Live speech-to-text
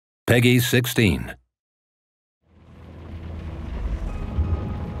Peggy 16.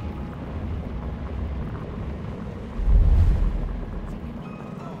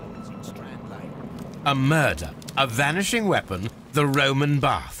 A murder, a vanishing weapon, the Roman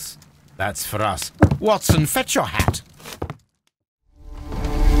baths. That's for us. Watson, fetch your hat.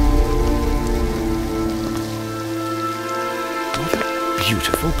 What a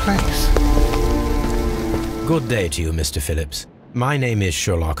beautiful place. Good day to you, Mr. Phillips. My name is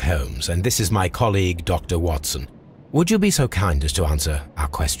Sherlock Holmes, and this is my colleague, Dr. Watson. Would you be so kind as to answer our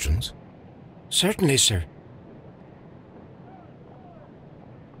questions? Certainly, sir.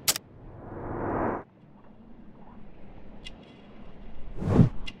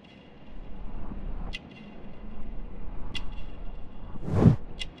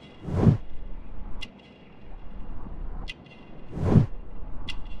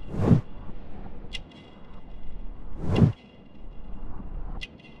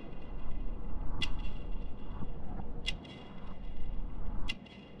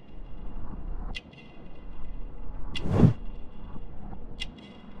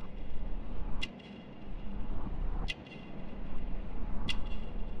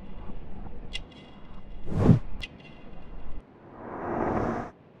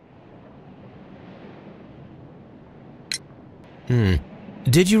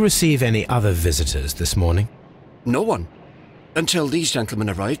 Did you receive any other visitors this morning? No one. Until these gentlemen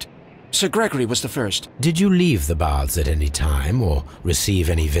arrived. Sir Gregory was the first. Did you leave the baths at any time or receive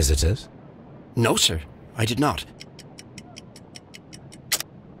any visitors? No, sir. I did not.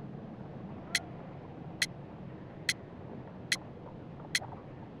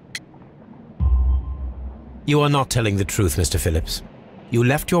 You are not telling the truth, Mr. Phillips. You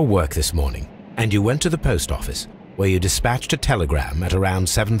left your work this morning and you went to the post office, where you dispatched a telegram at around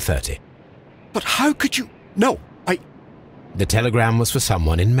 7:30. But how could you... No, The telegram was for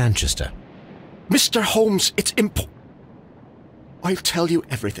someone in Manchester. Mr. Holmes, it's I'll tell you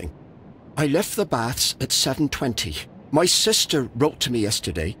everything. I left the baths at 7:20. My sister wrote to me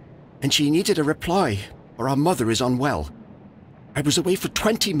yesterday, and she needed a reply, or our mother is unwell. I was away for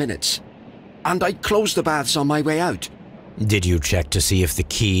 20 minutes, and I closed the baths on my way out. Did you check to see if the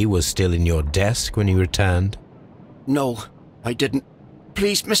key was still in your desk when you returned? No, I didn't.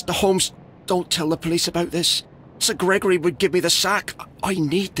 Please, Mr. Holmes, don't tell the police about this. Sir Gregory would give me the sack. I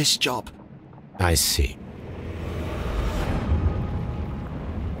need this job. I see.